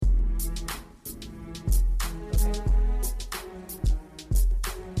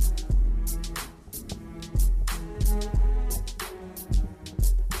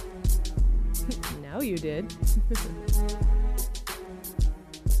you did.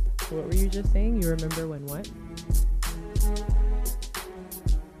 What were you just saying? You remember when what?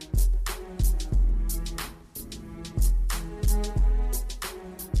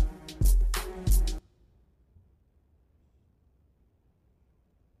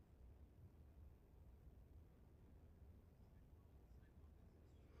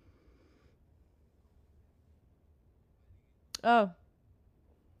 Oh,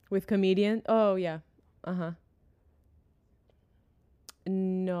 with comedian? Oh, yeah. Uh-huh.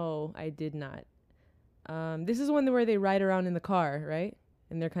 No, I did not. This is one where they ride around in the car, right?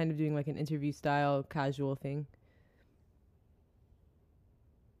 And they're kind of doing like an interview style casual thing.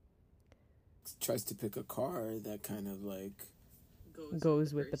 Tries to pick a car that kind of like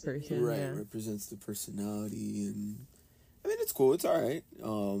Goes with the person. right, Yeah. represents the personality, and I mean it's cool. It's all right.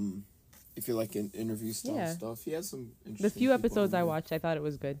 If you like an interview style Yeah. stuff, he has some interesting The few people episodes on I there. watched, I thought it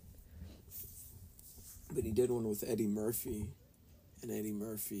was good. But he did one with Eddie Murphy, and Eddie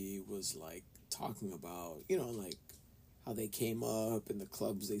Murphy was like talking about, you know, like how they came up and the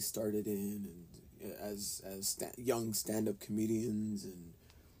clubs they started in, and young stand-up comedians. And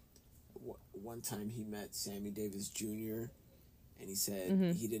one time he met Sammy Davis Jr., and he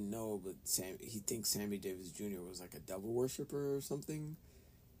said he didn't know, but he thinks Sammy Davis Jr. was like a devil worshiper or something,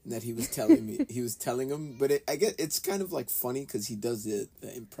 and that he was telling me he was telling him. But I get it's kind of like funny because he does the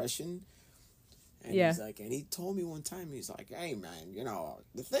impression. And Yeah. he's like, and he told me one time, he's like, hey, man, you know,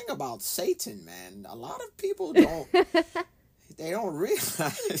 the thing about Satan, man, a lot of people they don't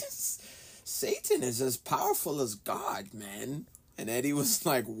realize Satan is as powerful as God, man. And Eddie was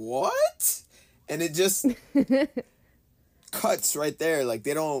like, what? And it just cuts right there. Like,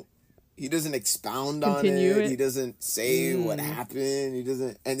 he doesn't expound Continue on it. it. He doesn't say what happened. He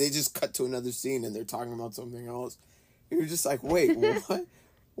doesn't, and they just cut to another scene and they're talking about something else. You're just like, wait, what?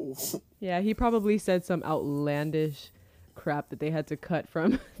 Yeah, he probably said some outlandish crap that they had to cut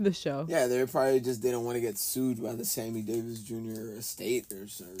from the show. Yeah, they probably just didn't want to get sued by the Sammy Davis Jr. estate or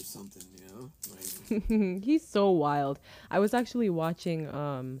something, you know? Like, He's so wild. I was actually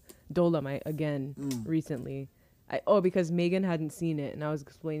watching Dolomite again recently. Because Megan hadn't seen it, and I was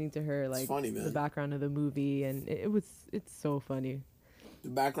explaining to her like funny, man. the background of the movie, and it's so funny. the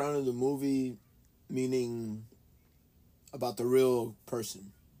background of the movie, meaning about the real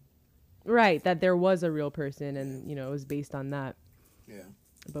person. Right, that there was a real person, and it was based on that. Yeah.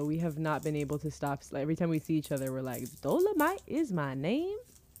 But we have not been able to stop. Like, every time we see each other, we're like, Dolomite is my name.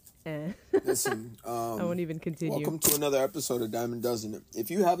 And Listen, I won't even continue. welcome to another episode of Diamond Dozen. If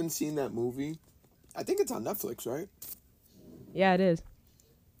you haven't seen that movie, I think it's on Netflix, right? Yeah, it is.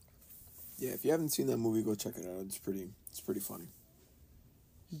 Yeah, if you haven't seen that movie, go check it out. It's pretty funny.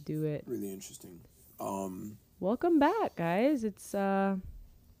 Do it. Really interesting. Welcome back, guys. It's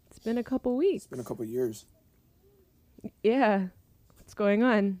been a couple weeks. It's been a couple years. Yeah. What's going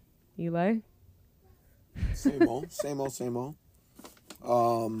on, Eli? Same old, same old.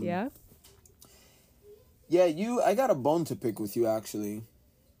 Yeah. Yeah, I got a bone to pick with you, actually.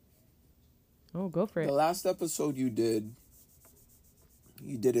 Oh, go for The it. last episode you did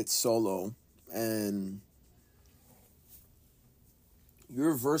it solo, and you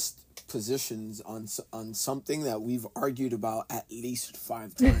reversed positions on something that we've argued about at least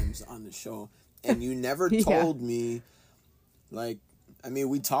 5 times on the show, and you never Yeah. told me, like, I mean,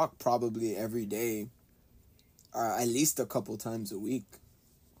 we talk probably every day, at least a couple times a week,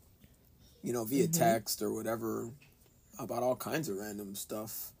 via text or whatever, about all kinds of random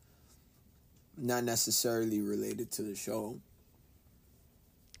stuff, not necessarily related to the show.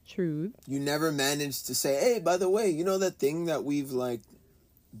 Truth. You never managed to say, hey, by the way, you know that thing that we've, like,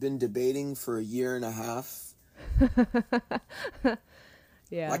 been debating for a year and a half?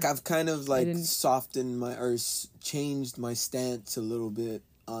 Yeah. Like, I've kind of, like, didn't- softened changed my stance a little bit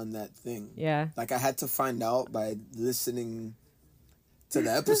on that thing. Yeah. Like, I had to find out by listening to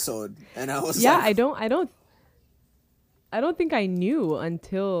the episode, and I was Yeah, like... I don't think I knew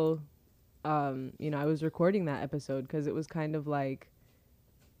until I was recording that episode, because it was kind of like,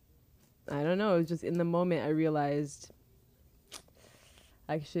 I don't know, it was just in the moment I realized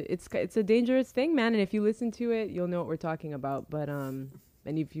actually it's a dangerous thing, man, and if you listen to it, you'll know what we're talking about. But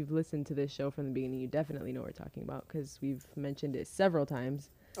and if you've listened to this show from the beginning, you definitely know what we're talking about, because we've mentioned it several times.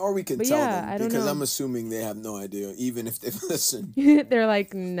 Or we can But tell yeah, them, I don't because know. I'm assuming they have no idea, even if they've listened. They're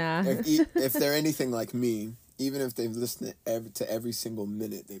like, nah. if they're anything like me, even if they've listened to every single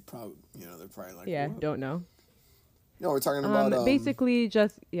minute, they're probably like, Yeah, what? don't know. No, we're talking about basically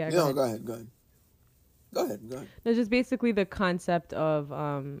just go ahead. Go ahead. No, just basically the concept of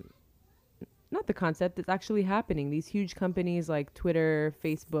not the concept, it's actually happening. These huge companies like Twitter,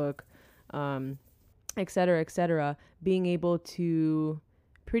 Facebook, et cetera, being able to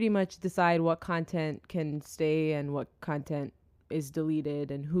pretty much decide what content can stay and what content is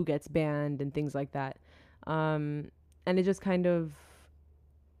deleted and who gets banned and things like that. And it just kind of,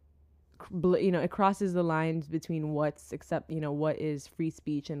 it crosses the lines between what is free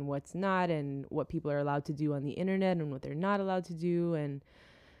speech and what's not, and what people are allowed to do on the internet and what they're not allowed to do. And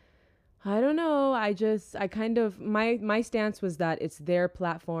I don't know. I kind of, my stance was that it's their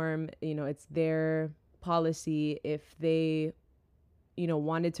platform, it's their policy. If they,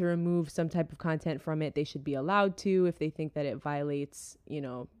 wanted to remove some type of content from it, they should be allowed to, if they think that it violates,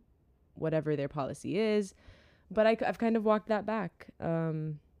 whatever their policy is. But I've kind of walked that back.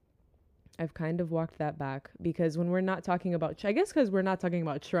 I've kind of walked that back because when we're not talking about, I guess because we're not talking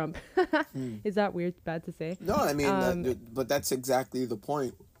about Trump. Is that weird, bad to say? No, I mean, but that's exactly the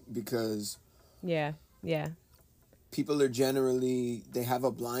point, because yeah, people are generally, they have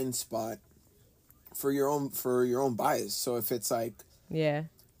a blind spot for your own bias. So if it's like,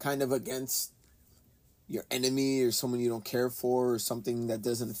 kind of against your enemy or someone you don't care for or something that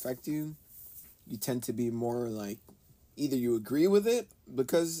doesn't affect you, you tend to be more like, either you agree with it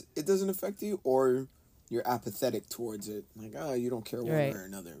because it doesn't affect you, or you're apathetic towards it. Like, you don't care one way or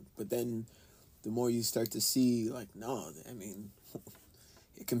another. But then the more you start to see, like, no, I mean,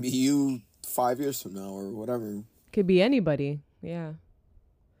 it can be you 5 years from now or whatever. Could be anybody. Yeah.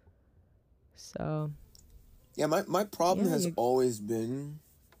 So. Yeah, my problem has always been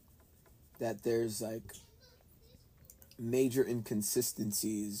that there's, like, major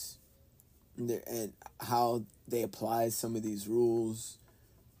inconsistencies and how they apply some of these rules,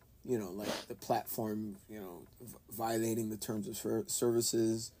 like the platform, violating the terms of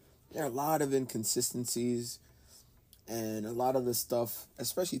services. There are a lot of inconsistencies, and a lot of the stuff,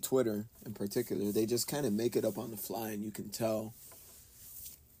 especially Twitter in particular, they just kind of make it up on the fly, and you can tell.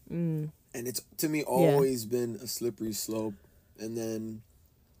 And it's, to me, always been a slippery slope. And then,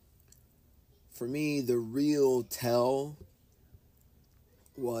 for me, the real tell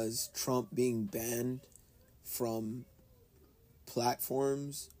was Trump being banned from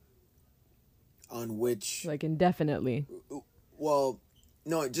platforms on which, like, indefinitely. Well,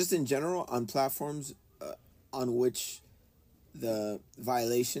 no, just in general, on platforms on which the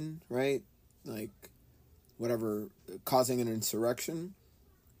violation, right, like whatever, causing an insurrection,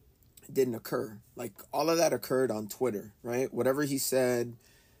 didn't occur. Like, all of that occurred on Twitter, right? Whatever he said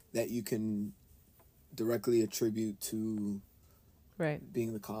that you can directly attribute to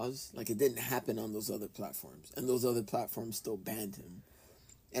being the cause, like, it didn't happen on those other platforms, and those other platforms still banned him.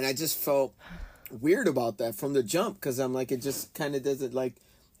 And I just felt weird about that from the jump, because I'm like, it just kind of does it. Like,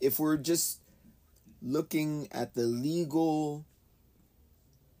 if we're just looking at the legal,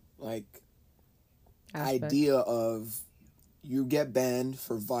 like, idea of, you get banned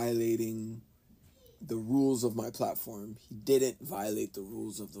for violating the rules of my platform, he didn't violate the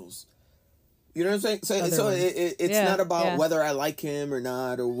rules of those. You know what I'm saying? So it's not about whether I like him or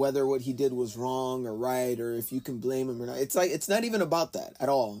not, or whether what he did was wrong or right, or if you can blame him or not. It's like, it's not even about that at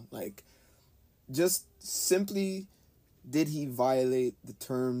all. Like, just simply, did he violate the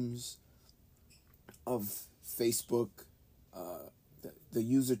terms of Facebook, the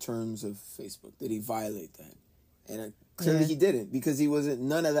user terms of Facebook? Did he violate that? And clearly he didn't, because he wasn't.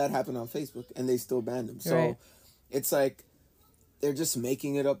 None of that happened on Facebook, and they still banned him. So it's like, they're just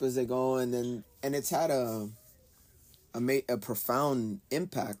making it up as they go, and it's had a profound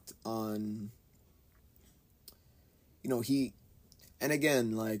impact on, he, and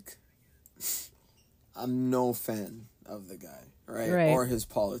again, like, I'm no fan of the guy, right? Or his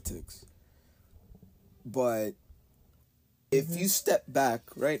politics. But if you step back,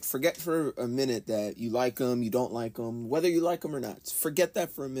 right, forget for a minute that you like him, you don't like him, whether you like him or not, forget that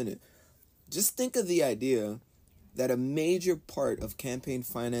for a minute. Just think of the idea that a major part of campaign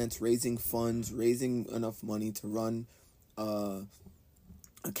finance, raising funds, raising enough money to run a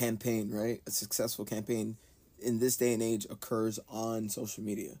campaign, right? A successful campaign in this day and age occurs on social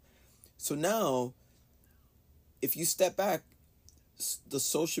media. So now, if you step back, the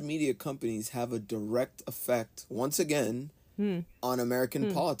social media companies have a direct effect, once again, on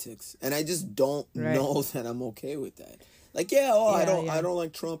American politics. And I just don't know that I'm okay with that. Like, I don't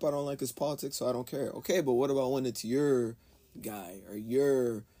like Trump, I don't like his politics, so I don't care. Okay, but what about when it's your guy, or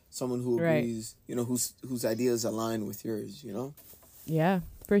you're someone who agrees, whose ideas align with yours, Yeah,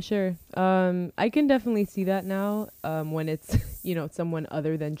 for sure. I can definitely see that now, when it's, someone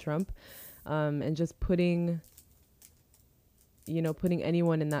other than Trump, and just putting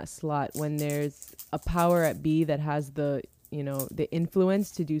anyone in that slot when there's a power at B that has the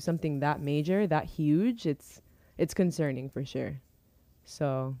influence to do something that major, that huge. It's concerning for sure.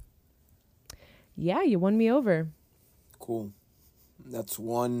 So Yeah, you won me over. Cool. That's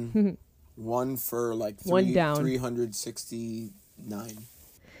one for like One down. 369. Yeah,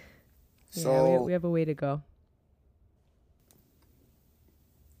 So we have a way to go.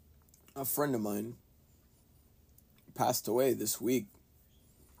 a friend of mine passed away this week.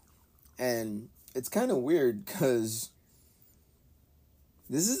 And it's kind of weird because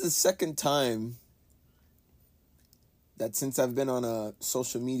this is the second time that since I've been on a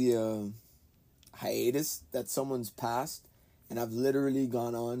social media hiatus that someone's passed, and I've literally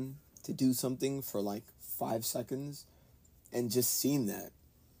gone on to do something for like 5 seconds and just seen that.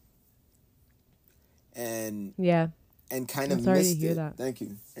 And Yeah. and kind I'm of sorry to missed hear it. that. Thank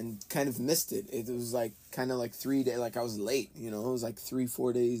you. And kind of missed it. It was like kind of like 3 days, like I was late, you know. It was like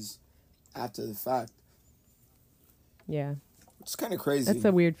 3-4 days after the fact. Yeah. It's kind of crazy. That's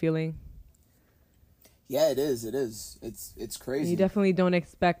a weird feeling. Yeah, it is. It is. It's crazy. You definitely don't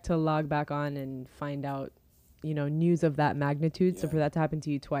expect to log back on and find out, news of that magnitude. So Yeah. for that to happen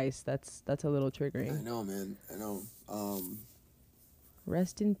to you twice, that's a little I triggering. know, man. I know.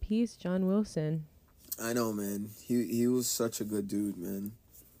 Rest in peace, John Wilson. I know, man. He was such a good dude, man.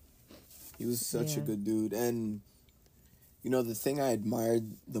 He was such a Yeah. good dude. And, the thing I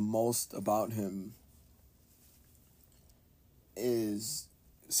admired the most about him is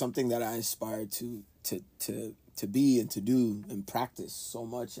something that I aspire to be and to do and practice so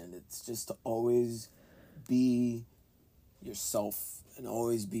much. And it's just to always be yourself and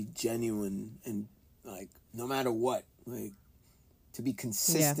always be genuine and, like, no matter what, like, to be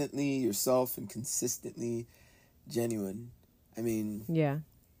consistently yourself and consistently genuine. I mean, Yeah.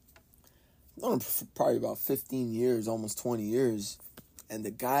 I've known him for probably about 15 years, almost 20 years. And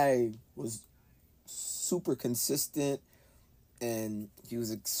the guy was super consistent, and he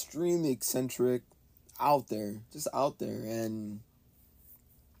was extremely eccentric, just out there. And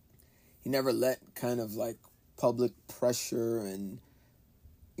he never let kind of like public pressure and,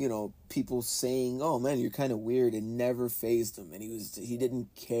 people saying, oh man, you're kind of weird, and never fazed him. And he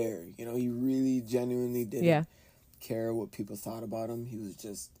didn't care. He really genuinely didn't care what people thought about him. He was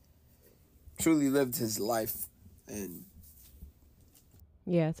just truly lived his life. And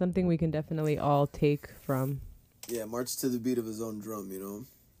Yeah, something we can definitely all take from. yeah, marched to the beat of his own drum,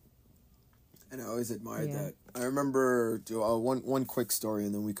 And I always admired Yeah. that. I remember one quick story,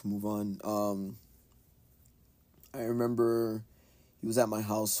 and then we can move on. I remember he was at my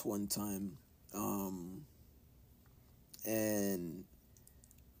house one time, and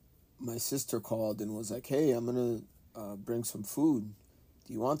my sister called and was like, hey, I'm going to bring some food.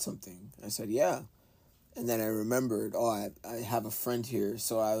 Do you want something? I said, yeah. And then I remembered, I have a friend here.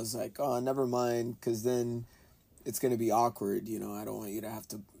 So I was like, oh, never mind, because then it's going to be awkward. I don't want you to have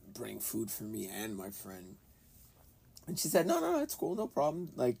to bring food for me and my friend. And she said, no, it's cool, no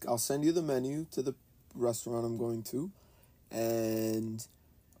problem. Like, I'll send you the menu to the restaurant I'm going to. And,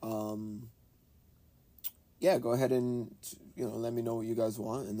 yeah, go ahead and, let me know what you guys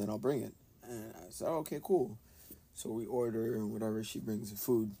want, and then I'll bring it. And I said, okay, cool. So we order and whatever, she brings the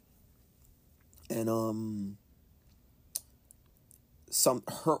food. And,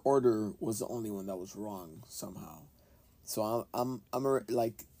 her order was the only one that was wrong somehow. So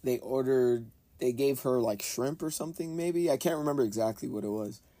they gave her like shrimp or something, maybe. I can't remember exactly what it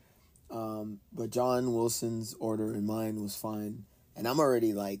was. But John Wilson's order and mine was fine. And I'm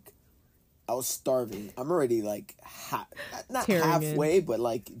already like, I was starving. I'm already like, not Tearing halfway, but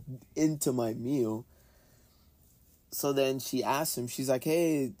like into my meal. So then she asked him, she's like,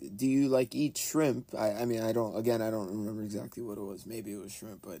 hey, do you like eat shrimp? I don't remember exactly what it was. Maybe it was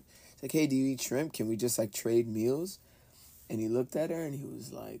shrimp, but it's like, hey, do you eat shrimp? Can we just like trade meals? And he looked at her and he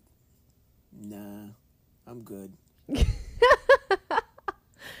was like, nah, I'm good.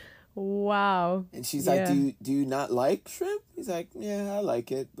 Wow. And she's like, do you not like shrimp? He's like, yeah, I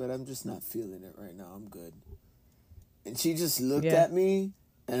like it, but I'm just not feeling it right now. I'm good. And she just looked at me,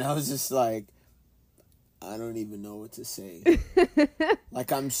 and I was just like, I don't even know what to say.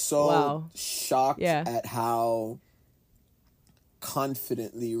 Like, I'm so shocked at how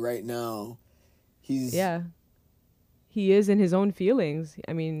confidently right now he's... Yeah. He is in his own feelings.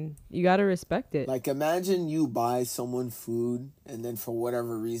 I mean, you got to respect it. Like, imagine you buy someone food, and then for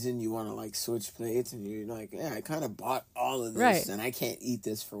whatever reason, you want to, like, switch plates, and you're like, yeah, I kind of bought all of this, and I can't eat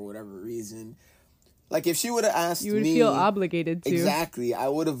this for whatever reason. Like, if she would have asked me... You would feel obligated to. Exactly. I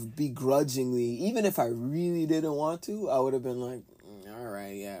would have begrudgingly, even if I really didn't want to, I would have been like, all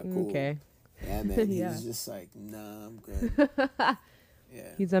right, yeah, cool. Okay. Yeah, man. He was just like, nah, I'm good.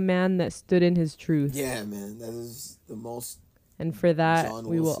 Yeah. He's a man that stood in his truth. Yeah, man. That is the most... And for that, John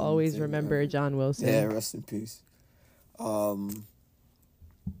we will Wilson always thing remember ever. John Wilson. Yeah, rest in peace.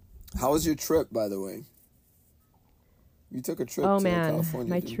 How was your trip, by the way? You took a trip Oh to man, California,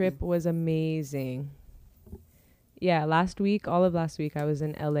 my didn't trip you? was amazing. Yeah, last week, all of last week, I was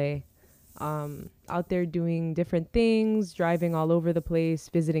in LA. Out there doing different things, driving all over the place,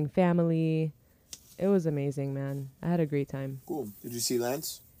 visiting family. It was amazing, man. I had a great time. Cool. Did you see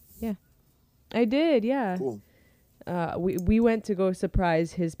Lance? Yeah, I did. Yeah. Cool. We went to go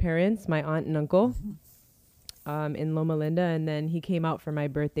surprise his parents, my aunt and uncle, in Loma Linda, and then he came out for my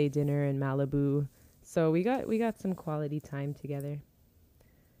birthday dinner in Malibu. So we got some quality time together.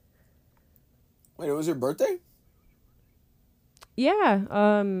 Wait, it was your birthday?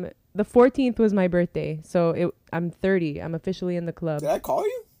 Yeah. The 14th was my birthday, so I'm 30. I'm officially in the club. Did I call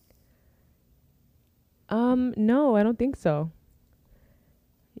you? No, I don't think so.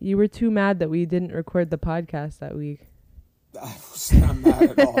 You were too mad that we didn't record the podcast that week. I was not mad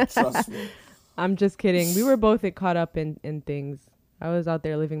at all. Trust me. I'm just kidding. We were both caught up in things. I was out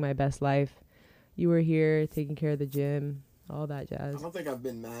there living my best life. You were here taking care of the gym, all that I jazz. don't think I've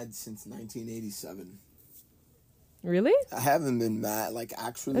been mad since 1987. Really? I haven't been mad, like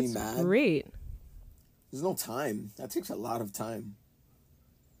actually That's mad. great. There's no time. That takes a lot of time.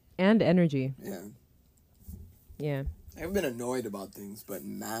 And energy. Yeah. Yeah. I've been annoyed about things, but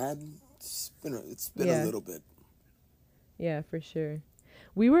mad, it's been Yeah. a little bit. Yeah, for sure.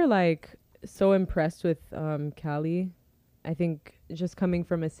 We were like so impressed with Cali. I think just coming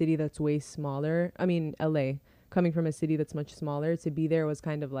from a city that's way smaller. I mean, LA. Coming from a city that's much smaller, to be there was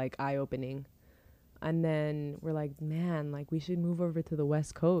kind of like eye-opening. And then we're like, man, like we should move over to the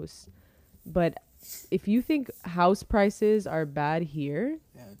West Coast. But if you think house prices are bad here,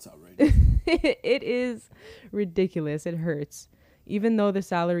 Yeah, it's outrageous. it is ridiculous. It hurts. Even though the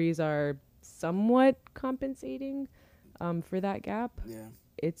salaries are somewhat compensating for that gap, Yeah.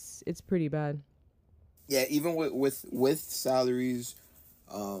 it's pretty bad. Yeah, even with salaries,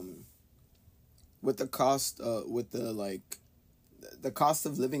 with the cost, the cost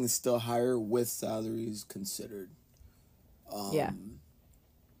of living is still higher with salaries considered. Yeah.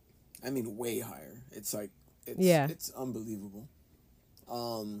 I mean, way higher. It's like Yeah. it's unbelievable.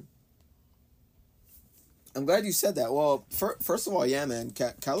 I'm glad you said that. Well, first of all, yeah, man,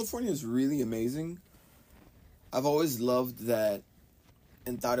 California is really amazing. I've always loved that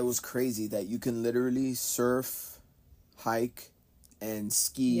and thought it was crazy that you can literally surf, hike, and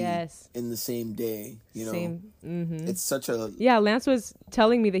ski Yes. in the same day. You know, Same. Mm-hmm. it's such a. Yeah, Lance was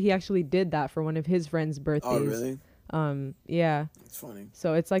telling me that he actually did that for one of his friends' birthdays. Oh, really? Yeah. It's funny.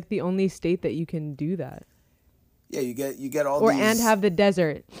 So it's like the only state that you can do that. Yeah, you get all Or these, and have the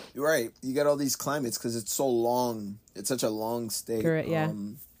desert. right. You get all these climates because it's so long. It's such a long state. Correct, yeah.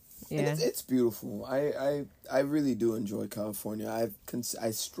 And Yeah. it's beautiful. I really do enjoy California.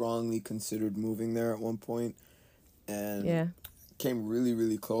 I strongly considered moving there at one point, and Yeah. came really,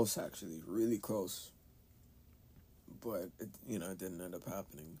 really close, actually. Really close. But, it didn't end up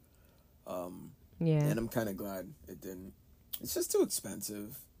happening. Yeah. And I'm kind of glad it didn't. It's just too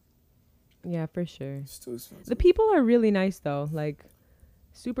expensive. Yeah, for sure. It's too expensive. The people are really nice though, like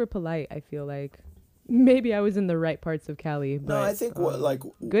super polite, I feel like. Maybe I was in the right parts of Cali, but No, I think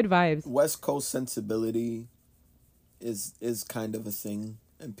good vibes. West Coast sensibility is kind of a thing,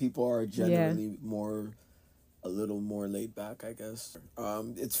 and people are generally a little more laid back, I guess.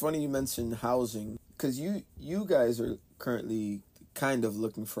 It's funny you mentioned housing, because you guys are currently kind of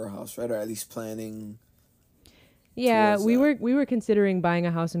looking for a house, right? Or at least planning. Yeah, towards we were considering buying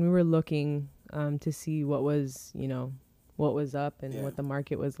a house, and we were looking to see what was, what was up and Yeah. what the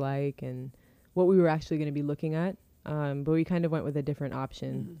market was like and what we were actually going to be looking at. But we kind of went with a different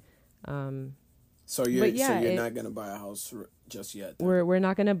option. So you're But yeah, not gonna buy a house just yet. Then. We're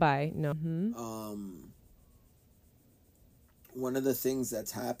not going to buy. No. Mhm. One of the things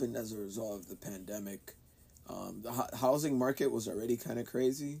that's happened as a result of the pandemic, the housing market was already kind of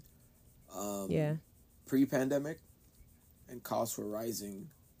crazy. Yeah. Pre-pandemic, and costs were rising.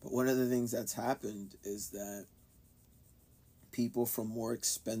 But one of the things that's happened is that people from more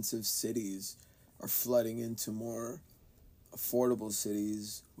expensive cities are flooding into more affordable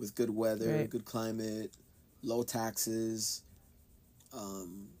cities with good weather, Right. good climate, low taxes.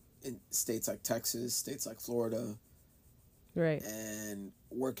 In states like Texas, states like Florida, Right. and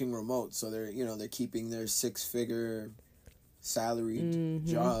working remote, so they're keeping their 6-figure salaried Mhm.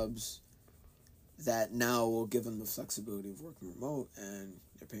 jobs that now will give them the flexibility of working remote, and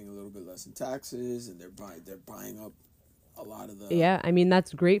they're paying a little bit less in taxes, and they're buying up a lot of the Yeah, I mean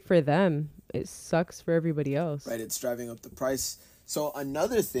that's great for them. It sucks for everybody else. right. It's driving up the price. So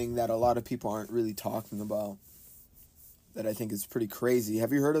another thing that a lot of people aren't really talking about that I think is pretty crazy.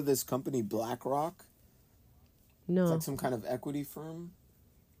 Have you heard of this company BlackRock? No. It's like some kind of equity firm.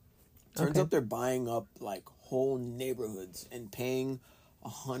 Turns Okay. out they're buying up like whole neighborhoods and paying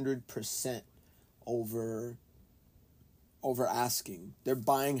 100% over asking. They're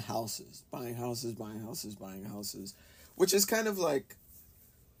buying houses, buying houses, buying houses, buying houses, which is kind of like,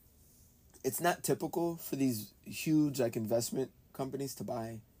 it's not typical for these huge like investment companies to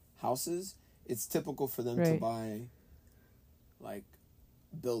buy houses. It's typical for them to Right. buy like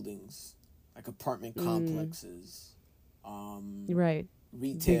buildings, like apartment Mm, complexes, um, right.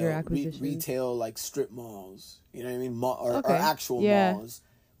 Bigger acquisitions. retail like strip malls. You know what I mean? Or Okay. actual Yeah. malls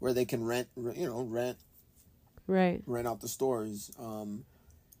where they can Right. rent out the stores.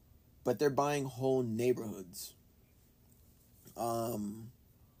 But they're buying whole neighborhoods, um,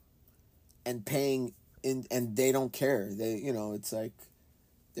 and paying and they don't care. They, it's like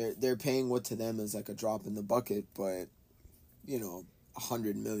they're paying what to them is like a drop in the bucket, but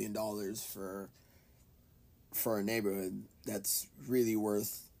 $100 million for a neighborhood that's really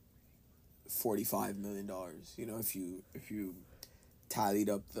worth $45 million. If you tallied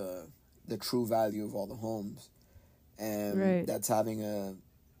up the true value of all the homes, and Right. that's having a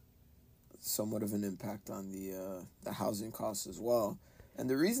somewhat of an impact on the housing costs as well. And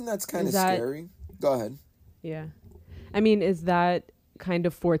the reason that's kind Is of that scary. Go ahead. yeah. I mean, is that kind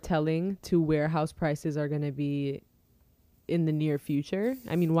of foretelling to where house prices are going to be in the near future?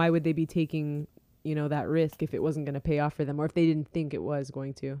 I mean, why would they be taking, that risk if it wasn't going to pay off for them or if they didn't think it was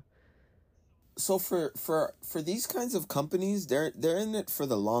going to? So for these kinds of companies, they're in it for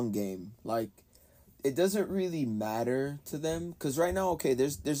the long game. Like, it doesn't really matter to them because right now, okay,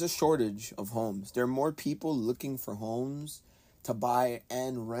 there's a shortage of homes. There are more people looking for homes to buy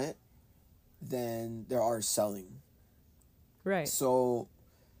and rent than there are selling. Right. So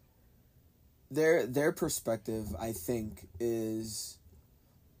their perspective, I think, is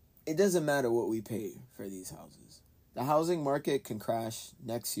it doesn't matter what we pay for these houses. The housing market can crash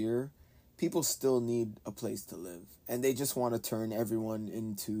next year. People still need a place to live, and they just want to turn everyone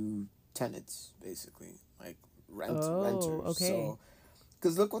into tenants, basically, like Oh, renters. okay. So,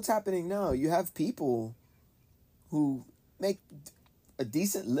 because look what's happening now. You have people who make a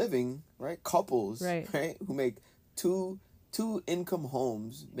decent living, right? Couples, Right. right, who make two income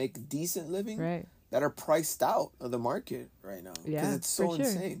homes make decent living Right. that are priced out of the market right now because Yeah, it's for so sure.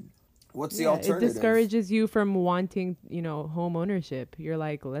 insane. What's the Yeah, it alternative? discourages you from wanting, home ownership. You're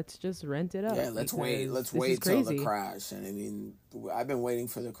like, let's just rent it Yeah, up let's wait. because Let's this is wait till the crazy. crash. And I mean, I've been waiting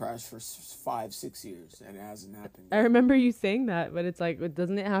for the crash for 5, 6 years, and it hasn't happened I yet. remember you saying that, but it's like,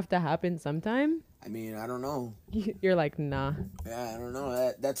 doesn't it have to happen sometime? I mean, I don't know. You're like, nah. Yeah, I don't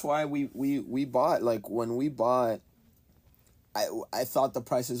know. That's why we bought. Like when we bought, I thought the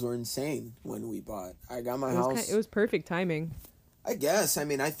prices were insane when we bought. I got my It house. was perfect timing. I guess. I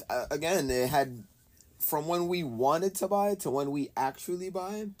mean, again, it had from when we wanted to buy to when we actually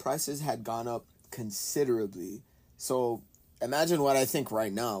buy, prices had gone up considerably. So imagine what I think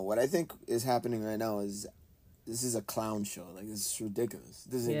right now. What I think is happening right now is this is a clown show. Like, this is ridiculous.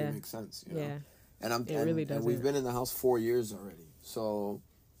 It doesn't Yeah. even make sense. Yeah. And It really and we've doesn't. been in the house 4 years already. So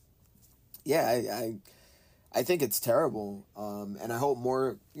yeah, I think it's terrible. And I hope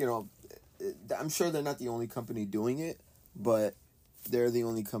more. I'm sure they're not the only company doing it, but they're the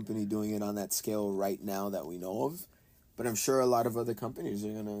only company doing it on that scale right now that we know of. But I'm sure a lot of other companies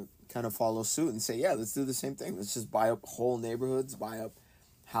are gonna kind of follow suit and say, yeah, let's do the same thing. Let's just buy up whole neighborhoods, buy up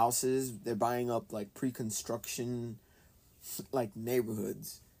houses. They're buying up like pre-construction like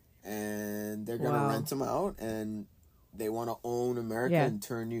neighborhoods, and they're gonna Wow. rent them out, and they want to own America Yeah. and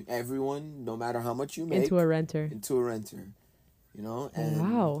turn everyone, no matter how much you make, Into a renter. into a renter. And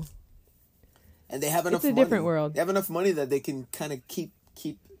Wow. they have It's enough a different money. world. They have enough money that they can kind of keep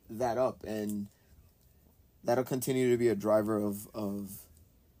that up, and that'll continue to be a driver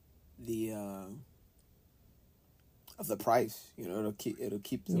the of the price. It'll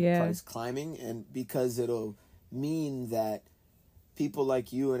keep the Yeah. price climbing, and because it'll mean that people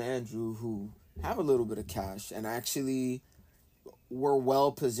like you and Andrew who have a little bit of cash and actually were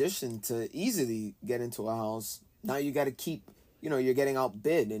well positioned to easily get into a house, now you got to keep, you're getting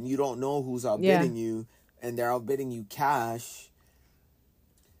outbid and you don't know who's Yeah. outbidding you, and they're outbidding you cash.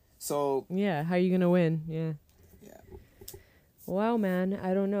 So Yeah. How are you going to win? Yeah. yeah, Wow, man.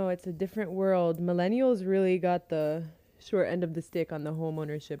 I don't know. It's a different world. Millennials really got the short end of the stick on the home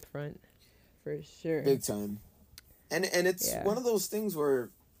ownership front, for sure. big time. And it's Yeah. one of those things where,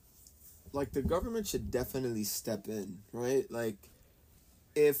 like, the government should definitely step in, right? Like,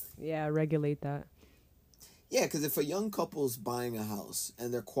 if Yeah, regulate that. yeah, because if a young couple's buying a house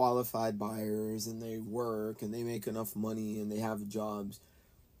and they're qualified buyers and they work and they make enough money and they have jobs,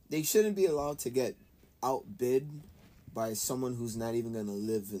 they shouldn't be allowed to get outbid by someone who's not even going to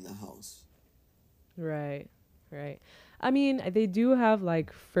live in the house. Right. I mean, they do have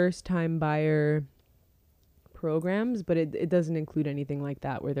like first time buyer programs, but it doesn't include anything like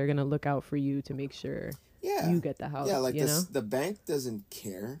that where they're going to look out for you to make sure you get the house. Yeah, like you know? the bank doesn't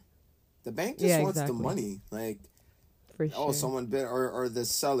care. The bank just wants exactly. the money. Like, for sure. someone bid, or the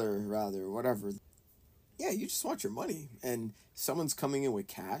seller, rather, whatever. Yeah, you just want your money. And someone's coming in with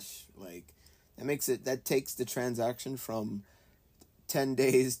cash, like, that takes the transaction from 10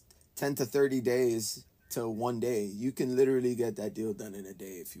 to 30 days to 1 day. You can literally get that deal done in a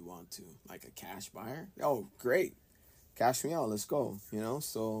day if you want to. Like a cash buyer. Oh, great. Cash me out. Let's go. You know,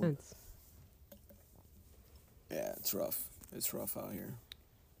 so. Yeah, it's rough. It's rough out here.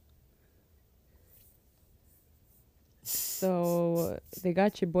 So they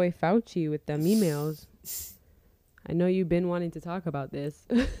got your boy Fauci with them emails. I know you've been wanting to talk about this.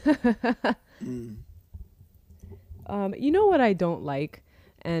 You know what I don't like?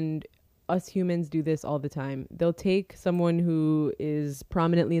 And us humans do this all the time. They'll take someone who is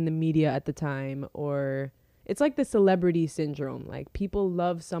prominently in the media at the time, or it's like the celebrity syndrome. Like, people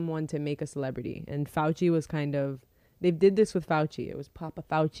love someone to make a celebrity. And Fauci was they did this with Fauci. It was Papa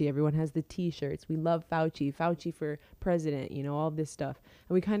Fauci. Everyone has the t-shirts. We love Fauci. Fauci for president, you know, all this stuff.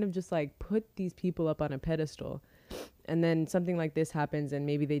 And we kind of just like put these people up on a pedestal. And then something like this happens and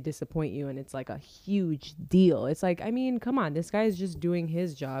maybe they disappoint you and it's like a huge deal. It's like, I mean, come on, this guy is just doing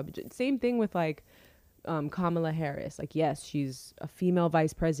his job. Same thing with like Kamala Harris. Like, yes, she's a female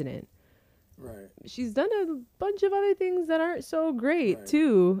vice president. Right. She's done a bunch of other things that aren't so great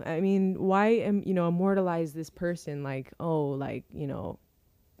too. I mean, why immortalize this person? Like, oh, like, you know,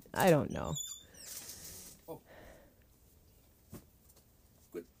 I don't know. Oh.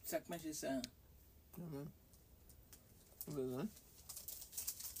 Good segment is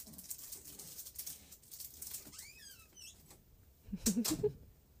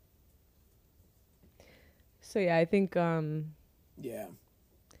So yeah, I think yeah.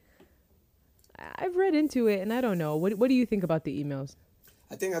 I've read into it and I don't know. What do you think about the emails?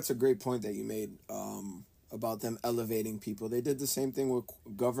 I think that's a great point that you made about them elevating people. They did the same thing with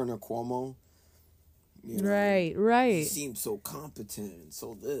Governor Cuomo. You know, right. He seemed so competent and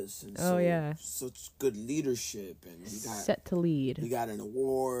so this and such good leadership, and he got set to lead. He got an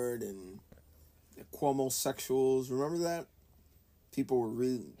award, and the Cuomo sexuals. Remember that? People were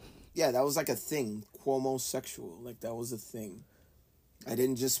really, that was like a thing. Cuomo sexual, like that was a thing. I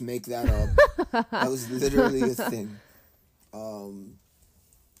didn't just make that up. That was literally a thing. And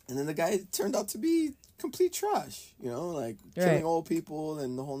then the guy turned out to be complete trash. You know, like killing old people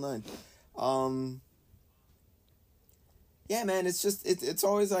and the whole nine. Yeah, man, it's just it's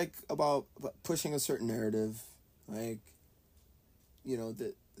always like about pushing a certain narrative, like, you know,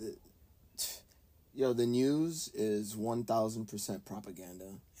 the news is 1,000%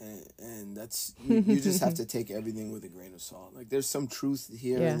 propaganda, and that's you just have to take everything with a grain of salt. Like, there's some truth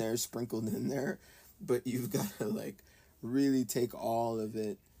here and there sprinkled in there, but you've got to like really take all of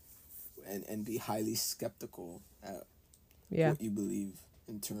it and be highly skeptical at what you believe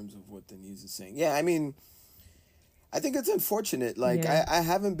in terms of what the news is saying. Yeah, I mean, I think it's unfortunate. Like, I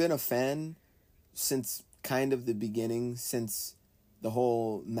haven't been a fan since kind of the beginning, since the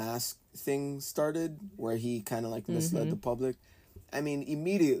whole mask thing started, where he kind of like misled the public. I mean,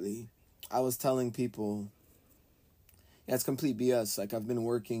 immediately I was telling people, it's complete BS. Like, I've been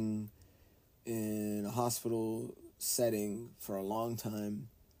working in a hospital setting for a long time,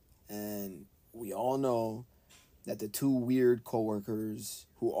 and we all know that the two weird coworkers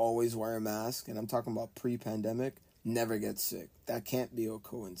who always wear a mask, and I'm talking about pre-pandemic, never get sick. That can't be a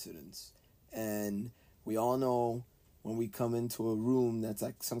coincidence. And we all know when we come into a room that's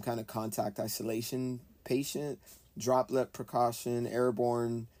like some kind of contact isolation patient, droplet precaution,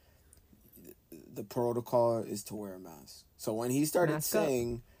 airborne, the protocol is to wear a mask. So when he started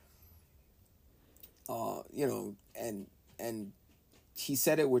saying, you know, and he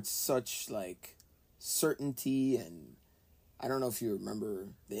said it with such like certainty, and I don't know if you remember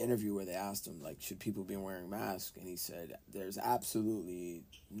the interview where they asked him, like, should people be wearing masks? And he said, there's absolutely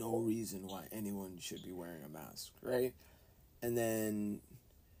no reason why anyone should be wearing a mask, right? And then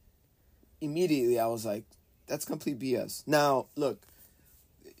immediately I was like, that's complete BS. Now, look,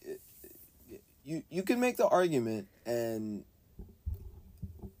 you can make the argument, and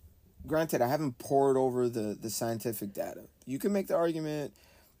granted, I haven't pored over the scientific data. You can make the argument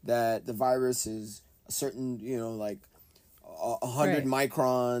that the virus is a certain, you know, like 100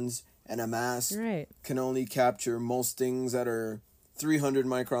 microns, and a mask can only capture most things that are 300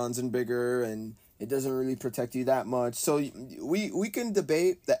 microns and bigger, and it doesn't really protect you that much. So we can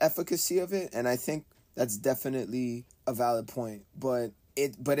debate the efficacy of it, and I think That's definitely a valid point. But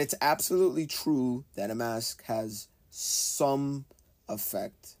it's absolutely true that a mask has some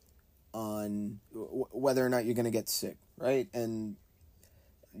effect on whether or not you're going to get sick, right? And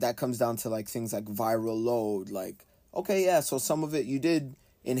that comes down to like things like viral load. Like, okay, yeah, so some of it you did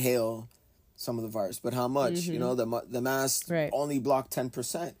inhale some of the virus, but how much? You know, the mask only blocked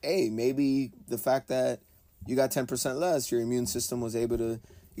 10%. Hey, maybe the fact that you got 10% less, your immune system was able to,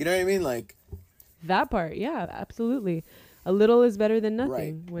 you know what I mean? Like that part, yeah, absolutely. A little is better than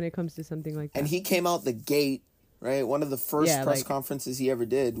nothing when it comes to something like that. And he came out the gate, right? One of the first press conferences he ever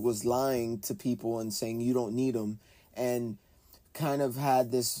did was lying to people and saying you don't need them, and kind of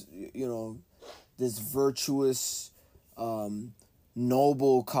had this, you know, this virtuous,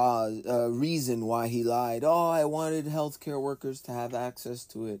 noble cause, reason why he lied. Oh, I wanted healthcare workers to have access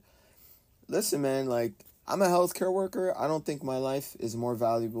to it. Listen, man, like, I'm a healthcare worker. I don't think my life is more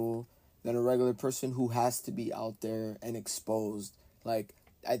valuable than a regular person who has to be out there and exposed. Like,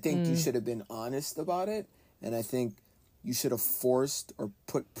 I think you should have been honest about it, and I think you should have forced or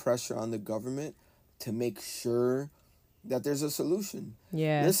put pressure on the government to make sure that there's a solution.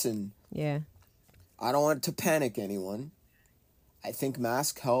 Yeah. Listen. Yeah. I don't want to panic anyone. I think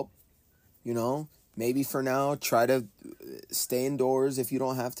masks help, you know. Maybe for now, try to stay indoors if you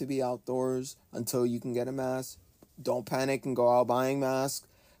don't have to be outdoors until you can get a mask. Don't panic and go out buying masks.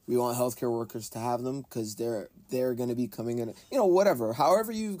 We want healthcare workers to have them because they're going to be coming in. You know, whatever.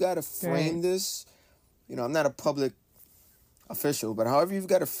 However you've got to frame this, you know, I'm not a public official, but however you've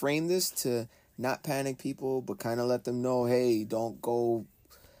got to frame this to not panic people, but kind of let them know, hey, don't go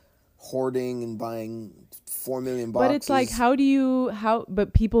hoarding and buying 4 million boxes. But it's like,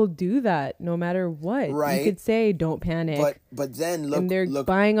 but people do that no matter what. Right. You could say, don't panic. But then look. And they're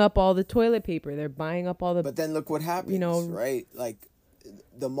buying up all the toilet paper. They're buying up all the. But then look what happens, you know, right? Like,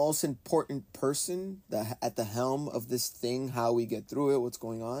 the most important person at the helm of this thing, how we get through it, what's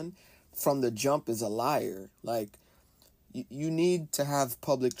going on, from the jump is a liar. Like, you need to have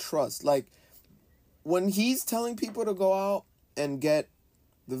public trust. Like, when he's telling people to go out and get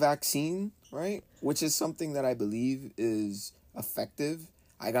the vaccine, right, which is something that I believe is effective.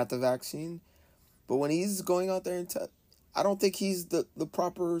 I got the vaccine. But when he's going out there and I don't think he's the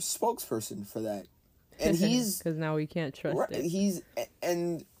proper spokesperson for that. And he's... Because now we can't trust it.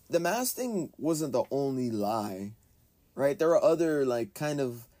 And the mask thing wasn't the only lie, right? There are other, like, kind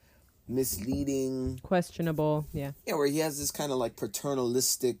of misleading... Questionable, yeah. Yeah, where he has this kind of, like,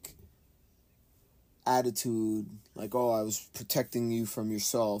 paternalistic attitude, like, oh, I was protecting you from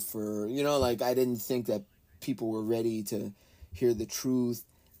yourself, or, you know, like, I didn't think that people were ready to hear the truth.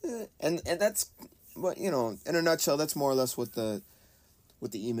 And that's, what, you know, in a nutshell, that's more or less what the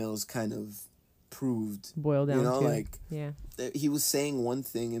emails kind of proved. Boiled down, you know, to. Like, yeah. He was saying one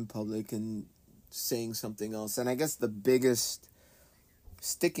thing in public and saying something else. And I guess the biggest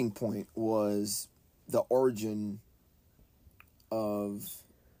sticking point was the origin of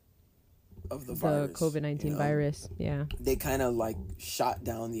the virus. The COVID-19 virus, yeah. They kind of, like, shot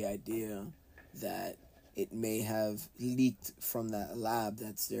down the idea that it may have leaked from that lab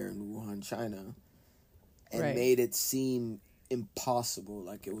that's there in Wuhan, China, and made it seem impossible,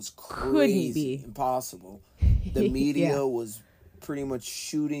 like it was crazy, impossible. The media was pretty much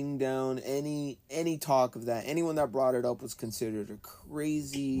shooting down any talk of that. Anyone that brought it up was considered a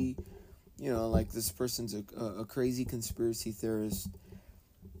crazy, you know, like, this person's a crazy conspiracy theorist.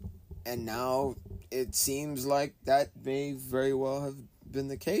 And now it seems like that may very well have been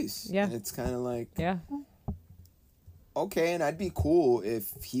the case. Yeah. And it's kind of like, yeah, okay, and I'd be cool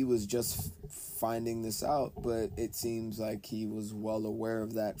if he was just finding this out, but it seems like he was well aware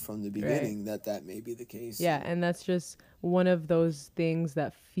of that from the beginning, that may be the case. Yeah, and that's just one of those things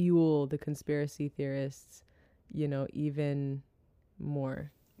that fuel the conspiracy theorists, you know, even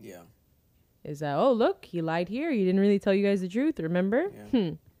more. Yeah. Is that, oh, look, he lied here. He didn't really tell you guys the truth, remember?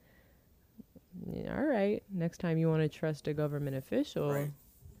 Yeah. Yeah, all right. Next time you want to trust a government official,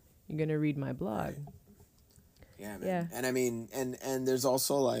 you're going to read my blog. Right. Yeah, man. Yeah. And I mean, and there's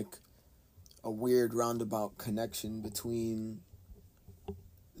also, like, a weird roundabout connection between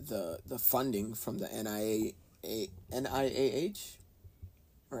the funding from the NIAH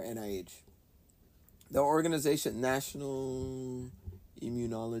or NIH, the organization, National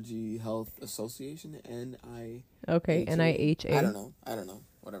Immunology Health Association, Okay, NIHA. I don't know.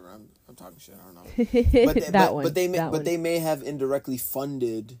 Whatever. I'm talking shit. I don't know. But they may have indirectly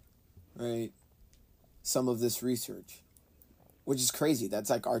funded, right, some of this research, which is crazy.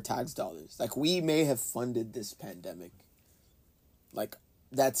 That's like our tax dollars. Like, we may have funded this pandemic. Like,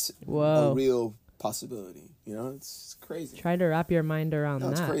 that's a real possibility. You know, it's crazy. Try to wrap your mind around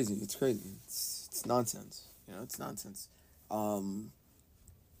that. It's crazy. It's crazy. it's nonsense. You know, it's nonsense. Um,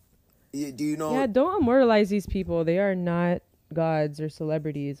 do you know? Yeah, don't immortalize these people. They are not gods or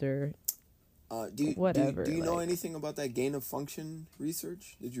celebrities or whatever. Do you know like, anything about that gain of function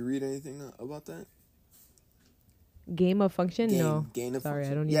research? Did you read anything about that? game of function? No. Gain of Sorry,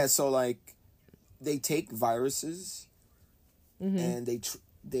 function. I don't Yeah, so like they take viruses Mm-hmm. and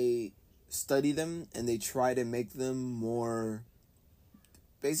they study them and they try to make them more,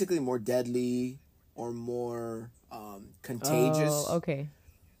 basically more deadly or more contagious. Oh, okay.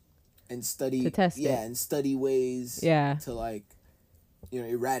 And study To test it. and study ways Yeah. to like, you know,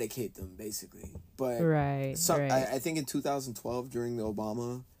 eradicate them basically. But Right. Right. I think in 2012 during the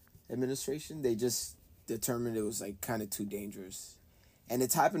Obama administration they just determined it was like kind of too dangerous, and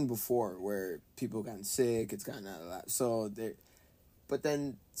it's happened before where people gotten sick. It's gotten out of that. So there, but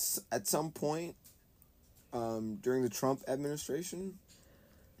then at some point during the Trump administration,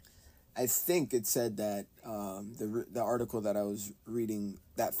 I think it said that the article that I was reading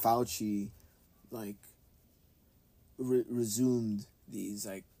that Fauci like resumed these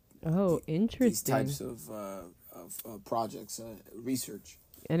like Oh, these interesting. types of projects, research.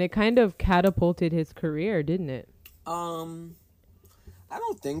 And it kind of catapulted his career, didn't it? I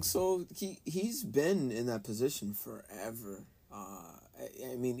don't think so. He's been in that position forever.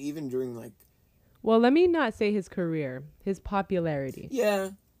 I mean, even during like Well, let me not say his career, his popularity. yeah,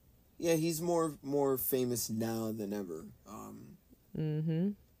 he's more famous now than ever. Mm-hmm.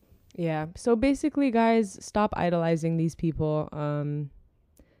 Yeah. So basically, guys, stop idolizing these people.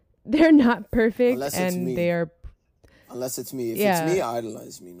 They're not perfect, Unless it's and me. they are. Unless it's me. If Yeah. it's me,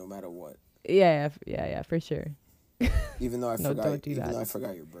 idolize me no matter what. Yeah, for sure. Even though I No, forgot. don't do Even that. though I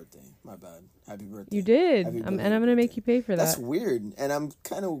forgot your birthday. My bad. Happy birthday. You did, Happy and belated I'm gonna make birthday. you pay for That's that. weird, and I'm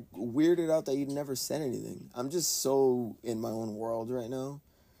kind of weirded out that you never said anything. I'm just so in my own world right now.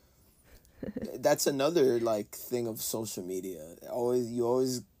 That's another like thing of social media. You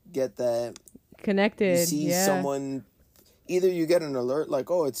always get that Connected. you see yeah. someone. Either you get an alert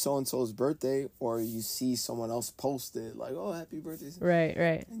like, oh, it's so and so's birthday, or you see someone else post it like, oh, happy birthday,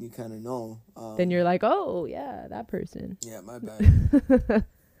 Right. and you kind of know. Then you're like, oh yeah, that person. yeah, my bad.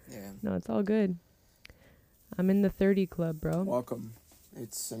 Yeah, No, it's all good. I'm in the 30 club, bro. welcome.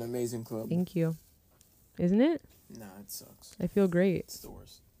 It's an amazing club. Thank you. Isn't it? Nah, it sucks. I feel great. It's the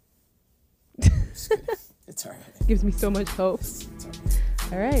worst. Just kidding. It's alright. Gives me so much hope. It's alright.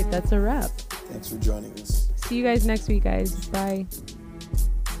 All right, that's a wrap. Thanks for joining us. See you guys next week, guys. Bye.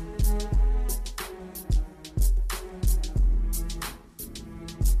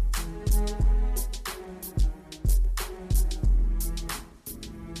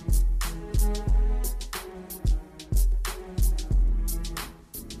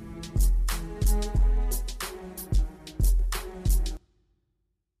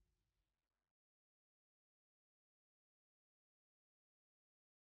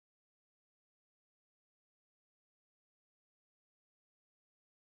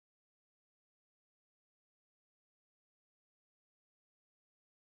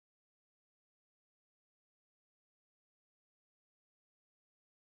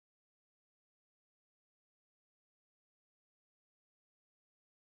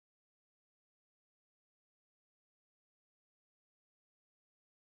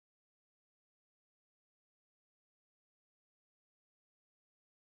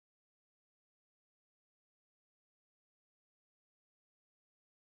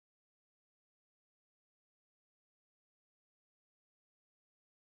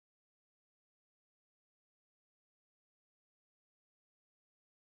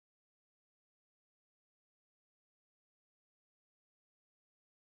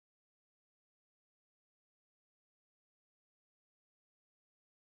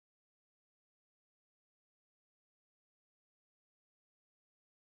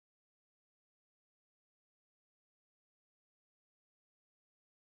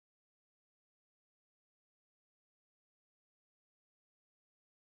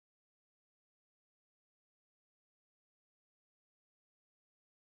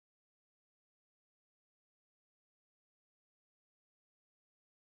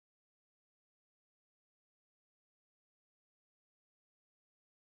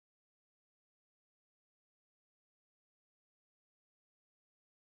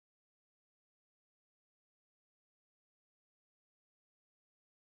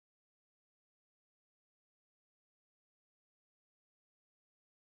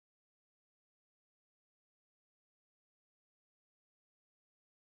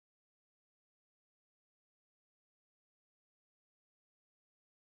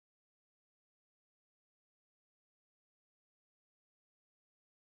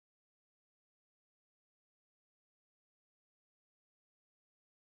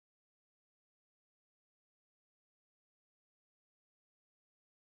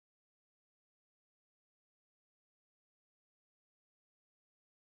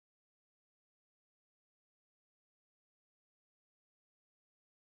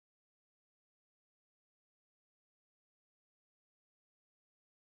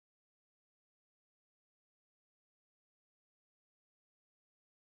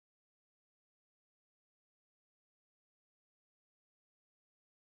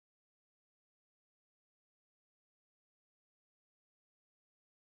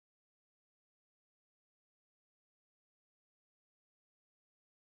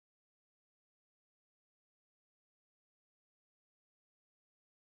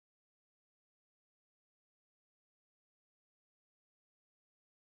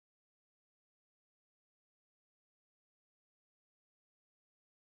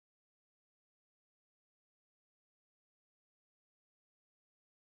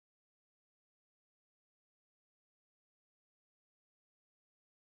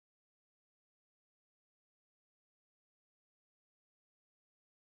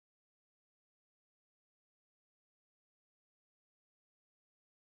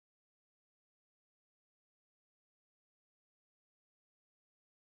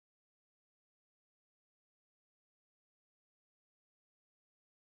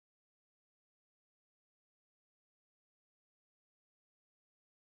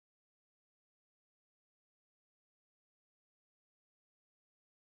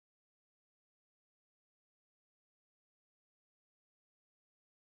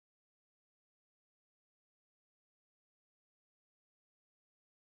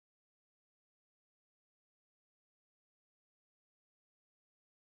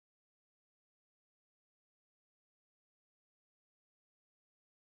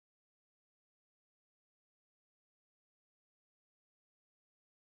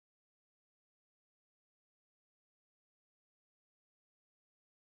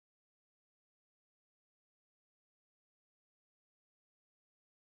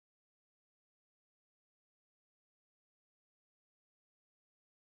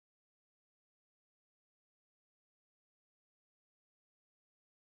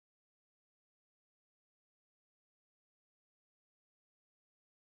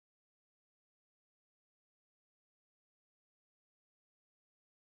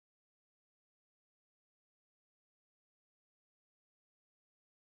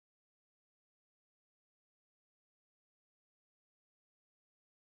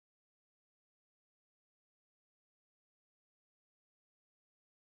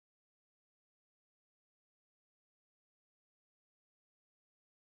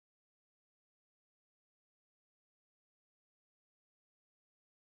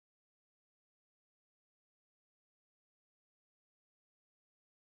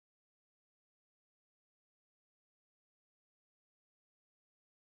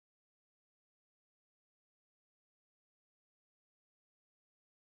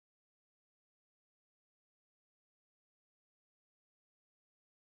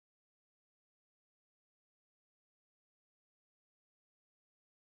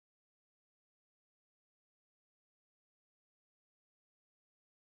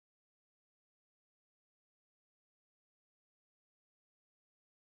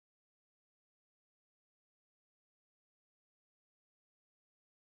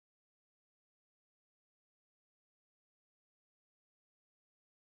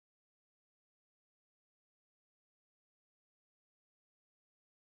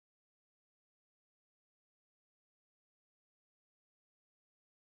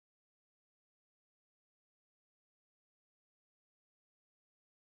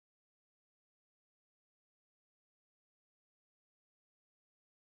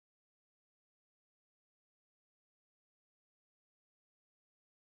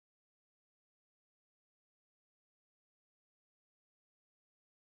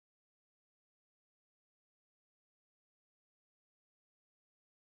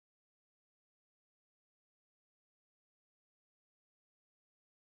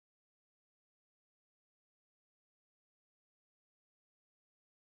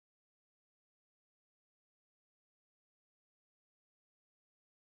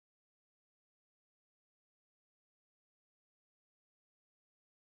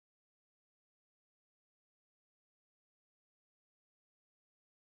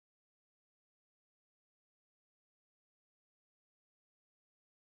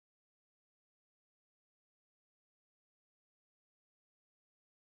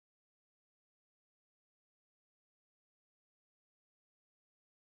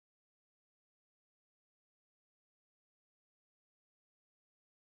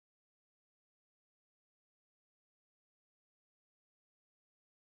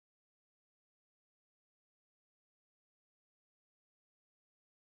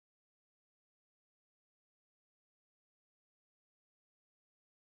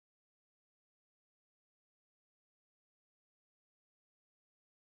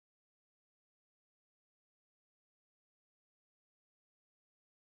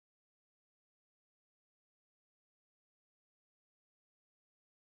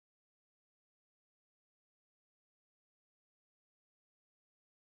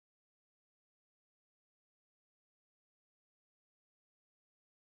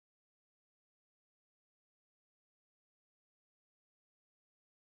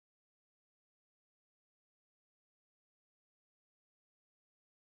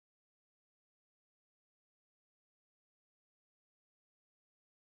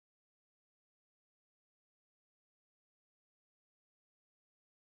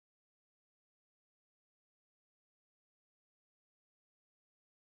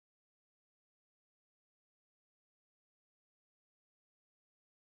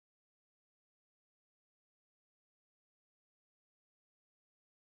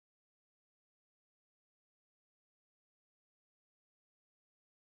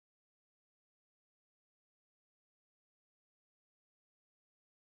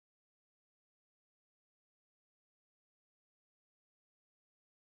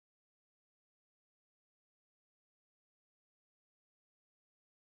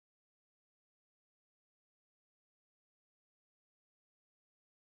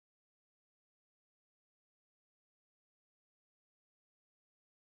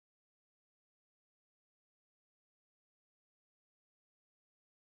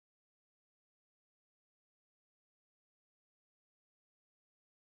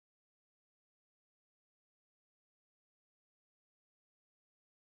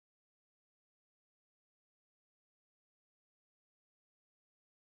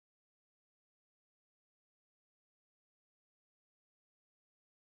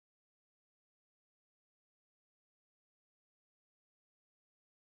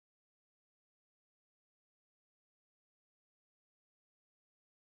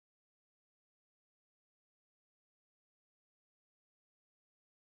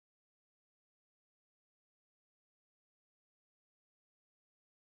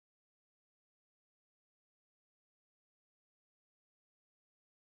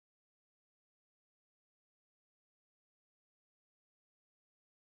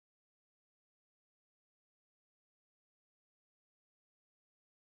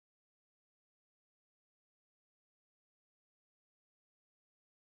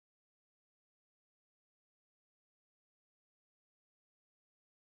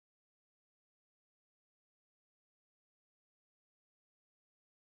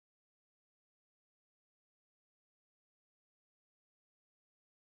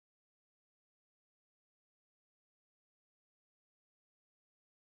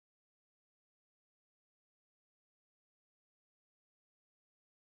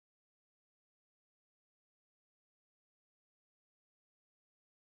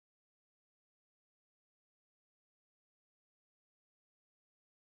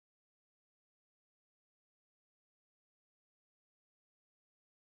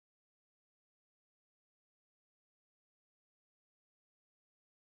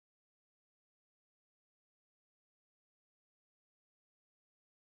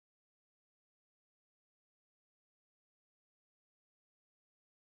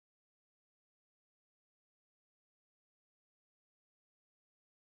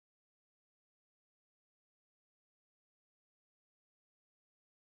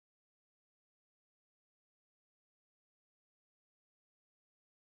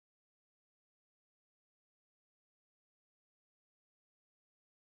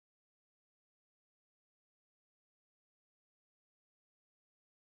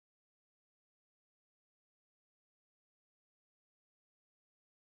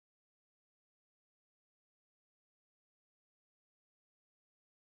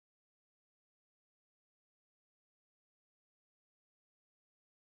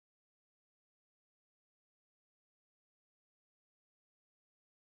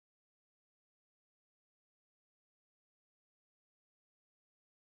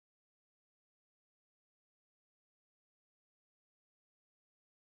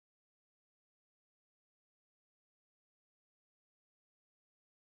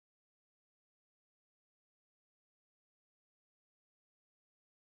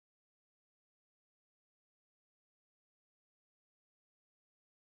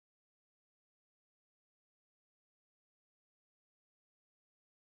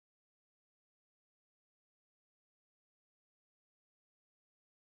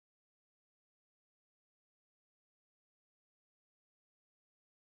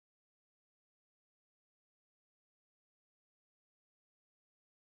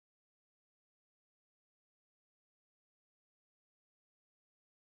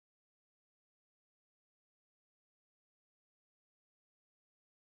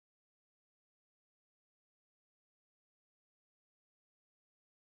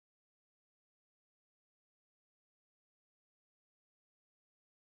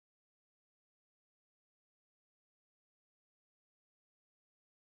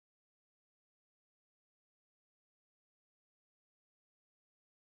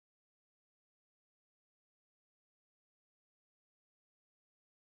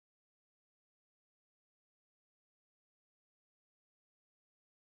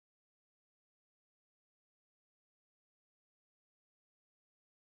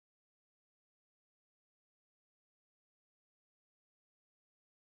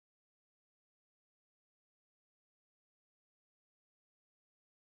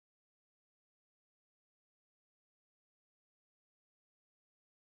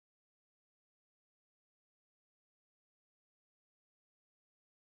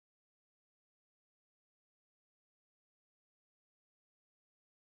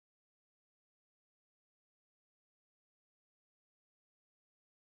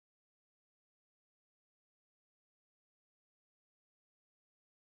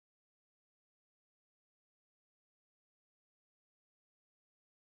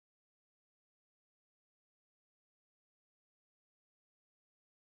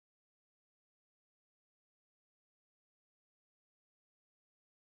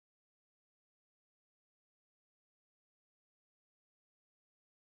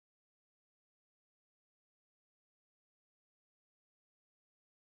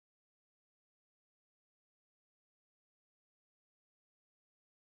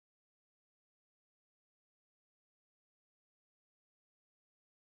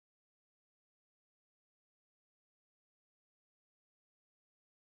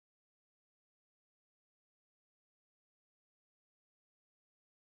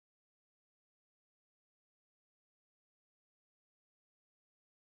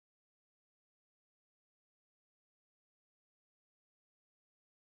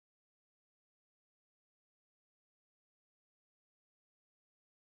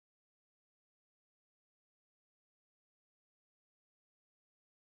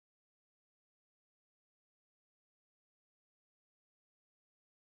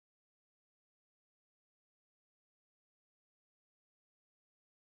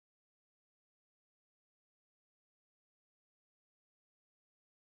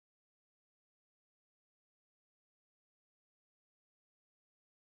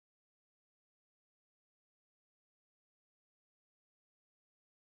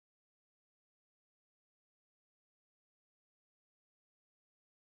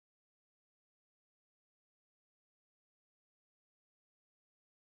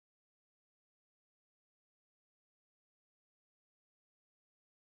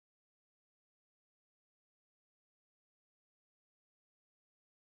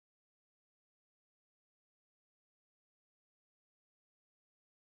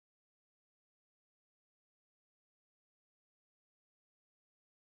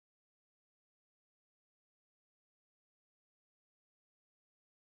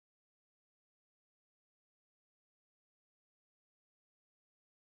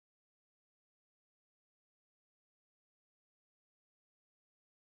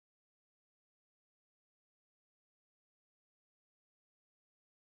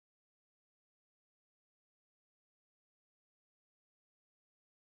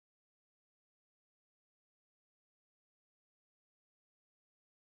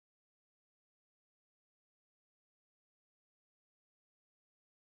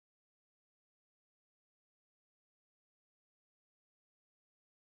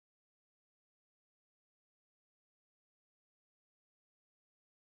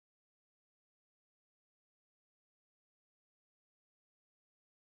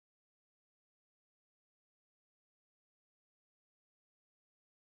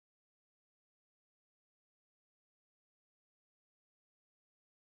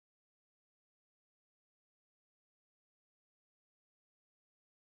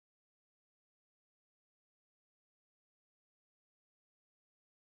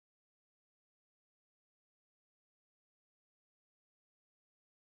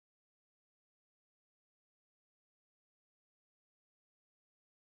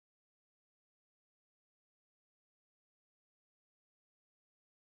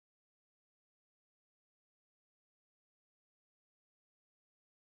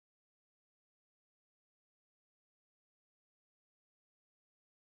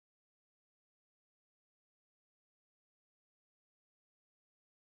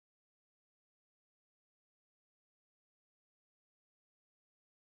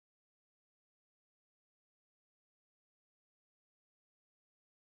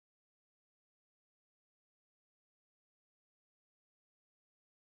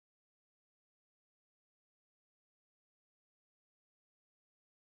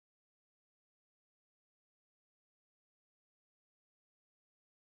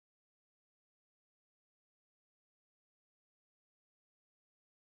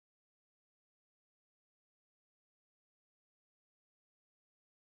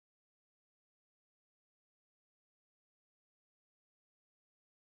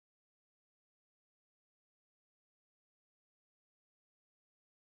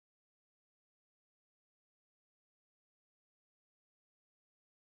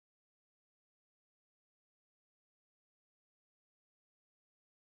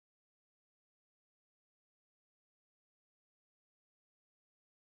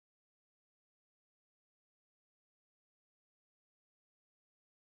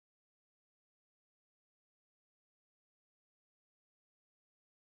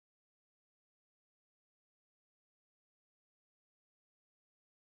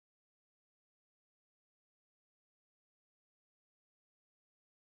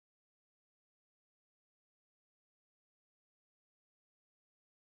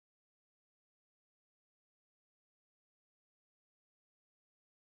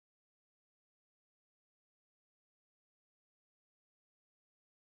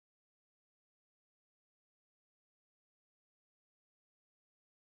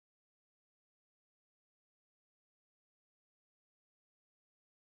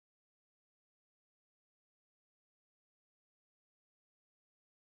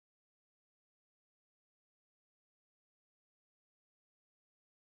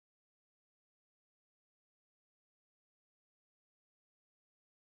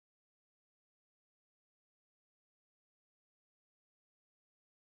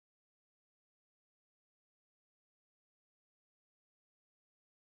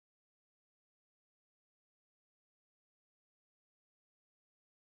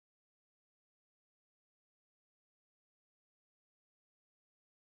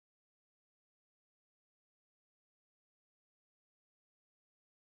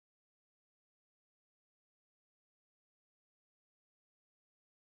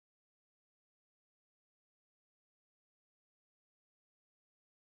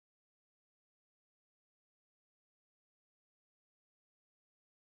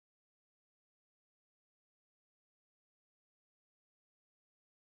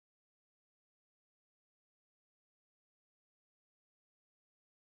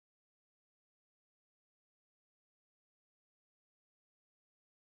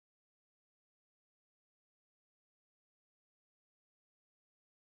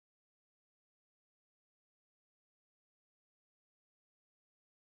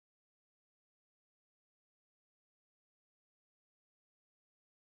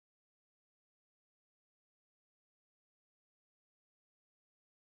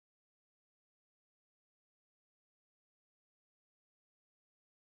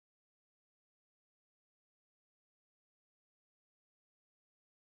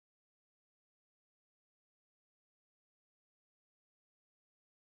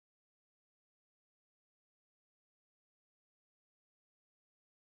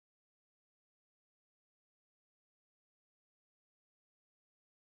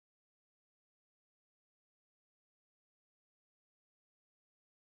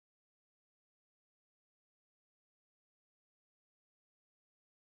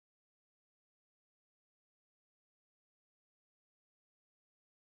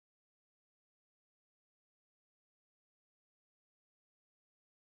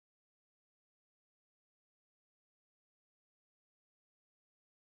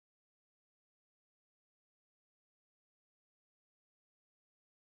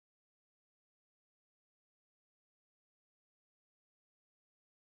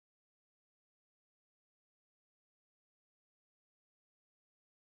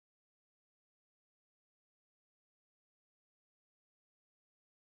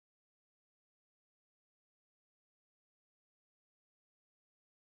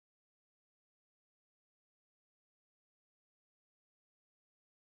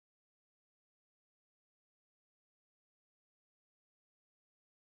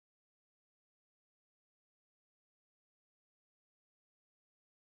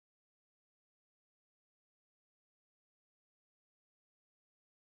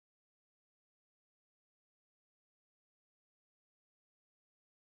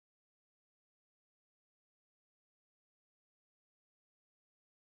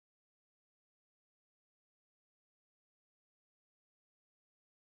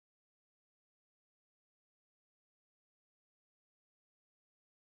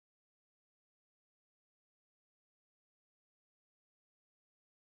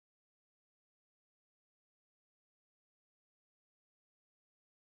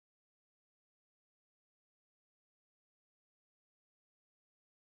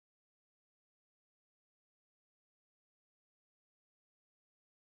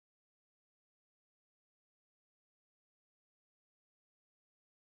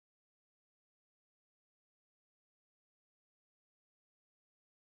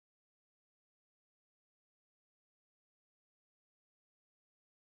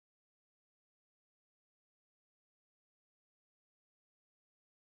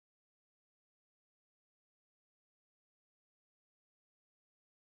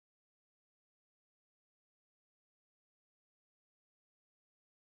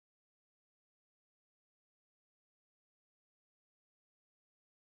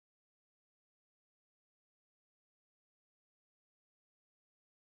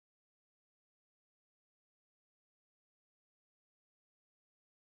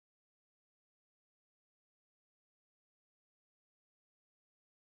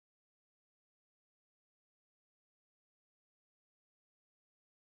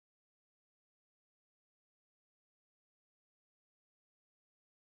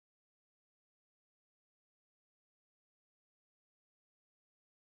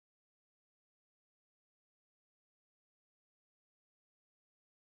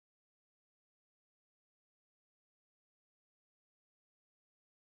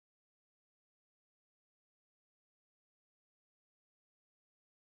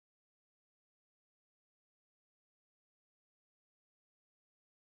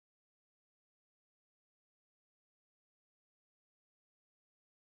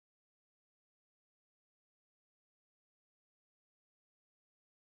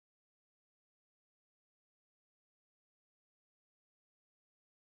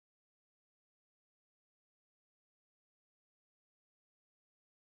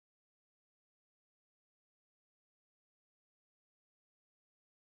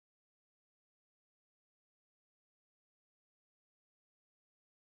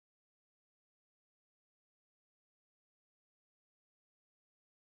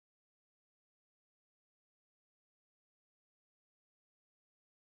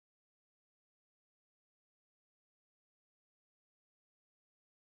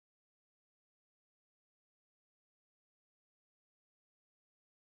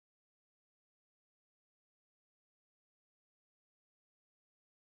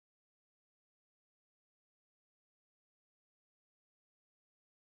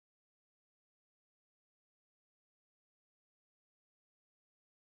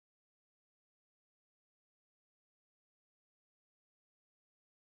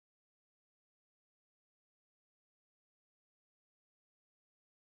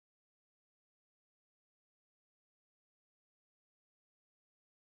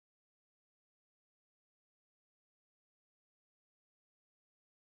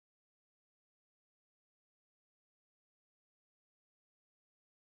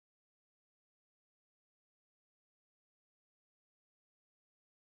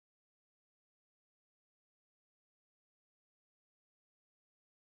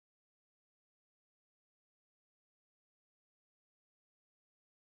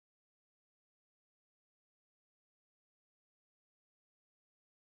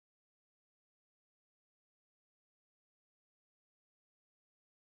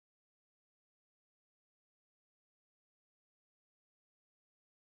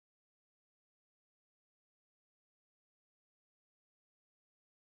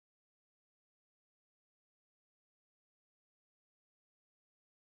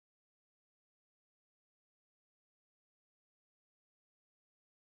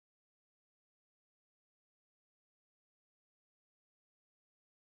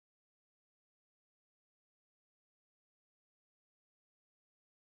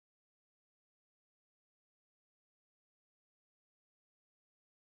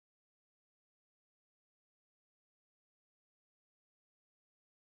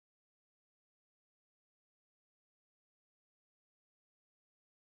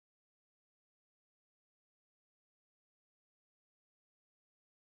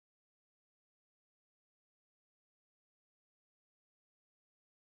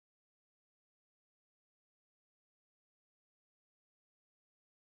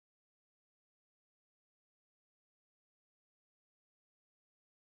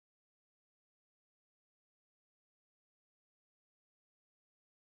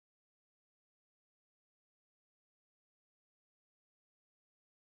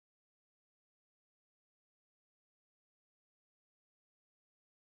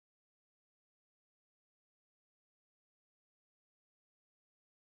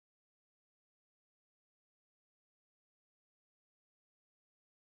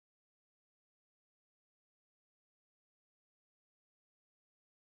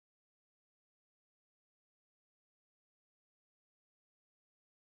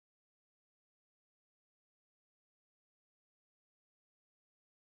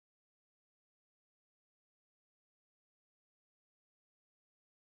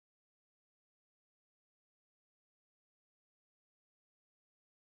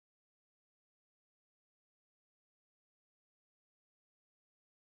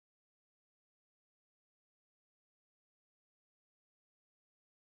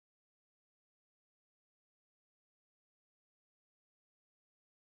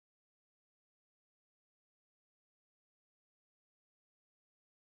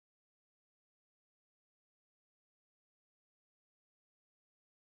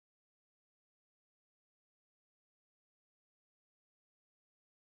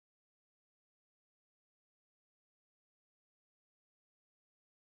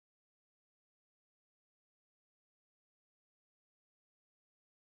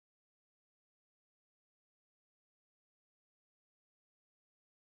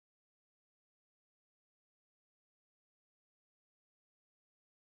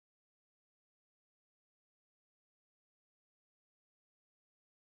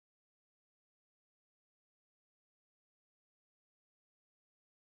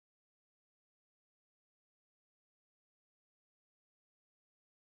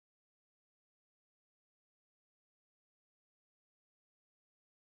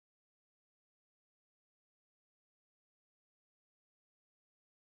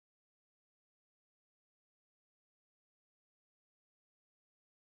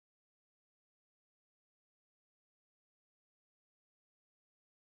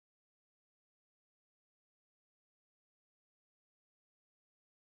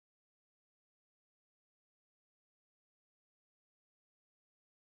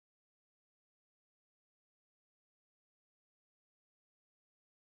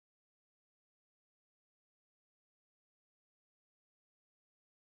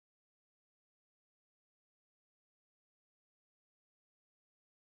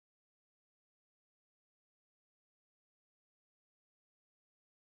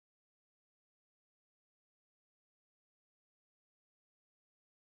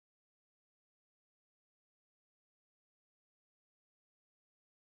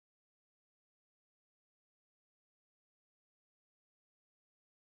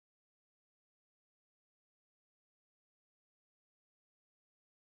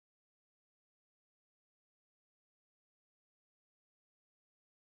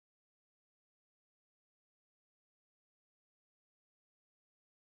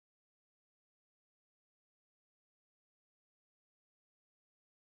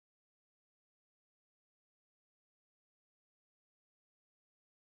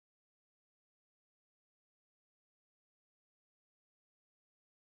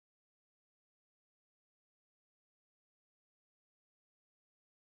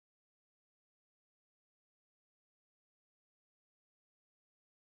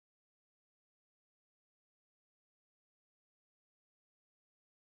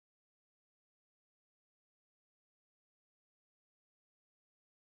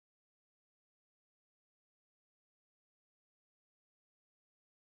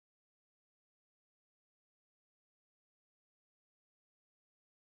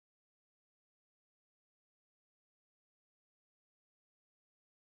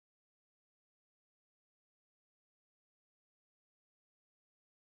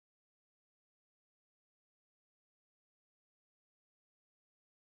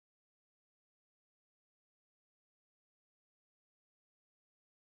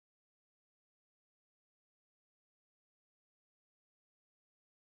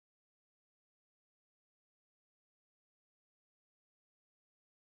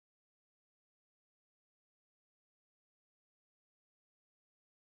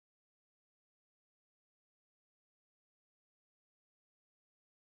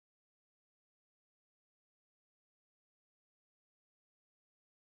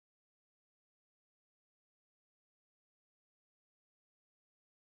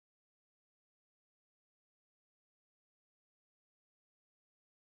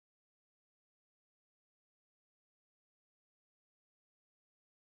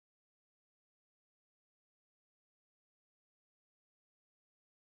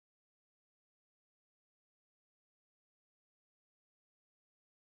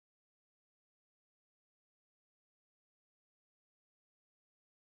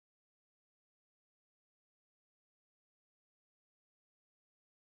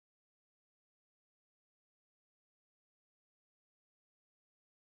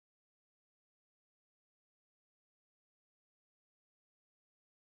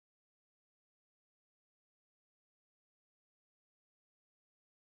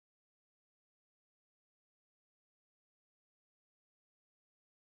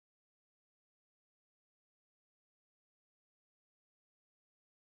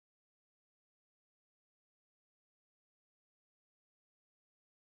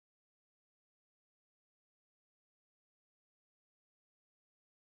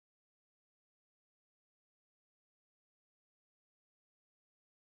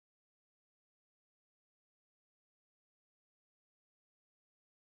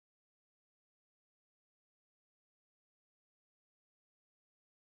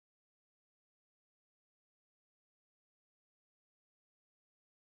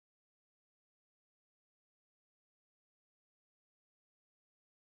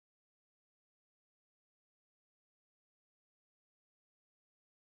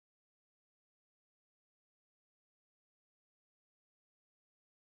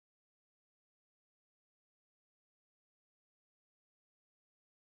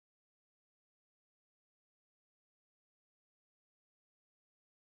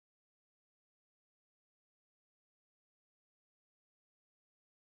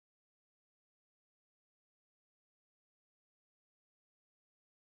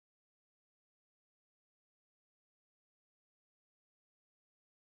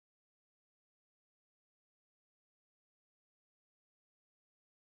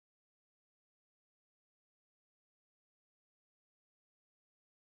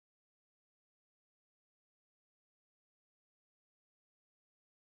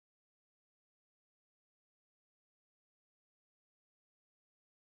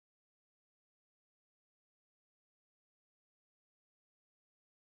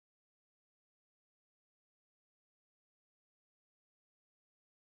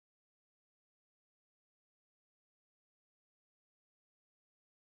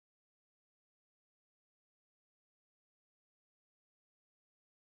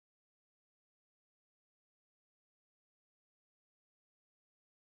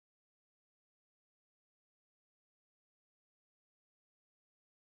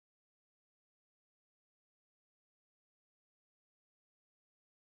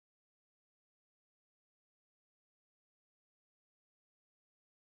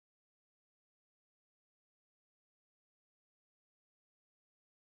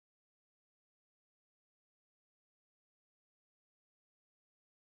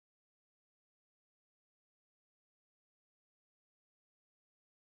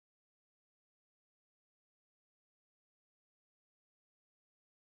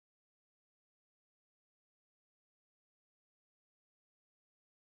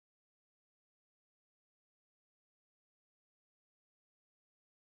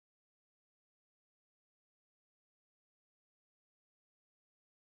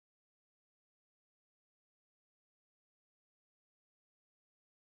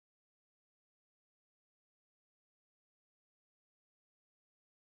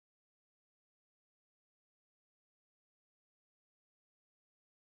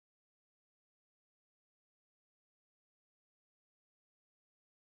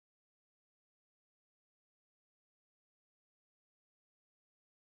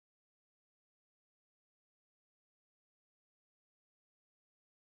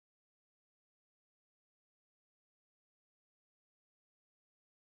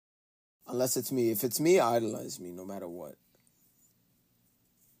 Unless it's me. If it's me, idolize me no matter what.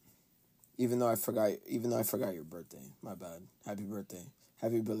 Even though I forgot your birthday. My bad. Happy birthday.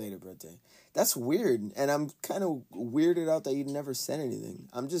 Happy belated birthday. That's weird. And I'm kind of weirded out that you never said anything.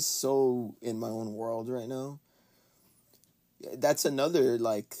 I'm just so in my own world right now. That's another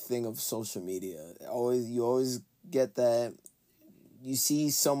like thing of social media. You always get that you see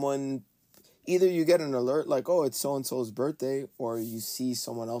someone, either you get an alert like, oh, it's so and so's birthday, or you see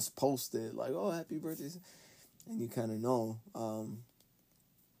someone else post it like, oh, happy birthday, and you kind of know.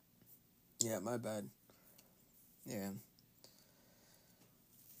 Yeah, my bad. Yeah.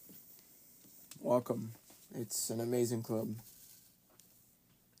 Welcome. It's an amazing club.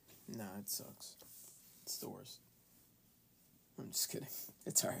 Nah, it sucks. It's the worst. I'm just kidding.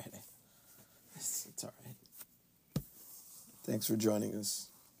 It's alright. It's alright. Thanks for joining us.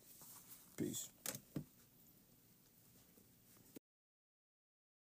 Peace.